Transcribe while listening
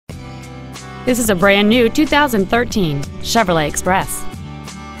This is a brand new 2013 Chevrolet Express.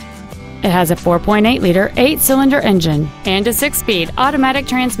 It has a 4.8-liter 8-cylinder engine and a 6-speed automatic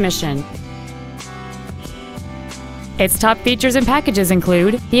transmission. Its top features and packages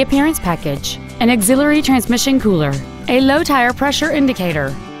include the appearance package, an auxiliary transmission cooler, a low tire pressure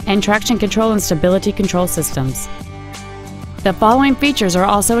indicator, and traction control and stability control systems. The following features are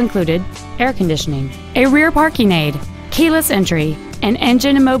also included: air conditioning, a rear parking aid, keyless entry, an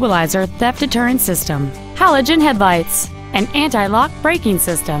engine immobilizer theft deterrent system, halogen headlights, an anti-lock braking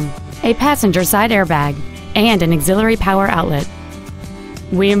system, a passenger side airbag, and an auxiliary power outlet.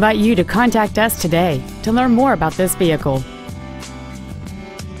 We invite you to contact us today to learn more about this vehicle.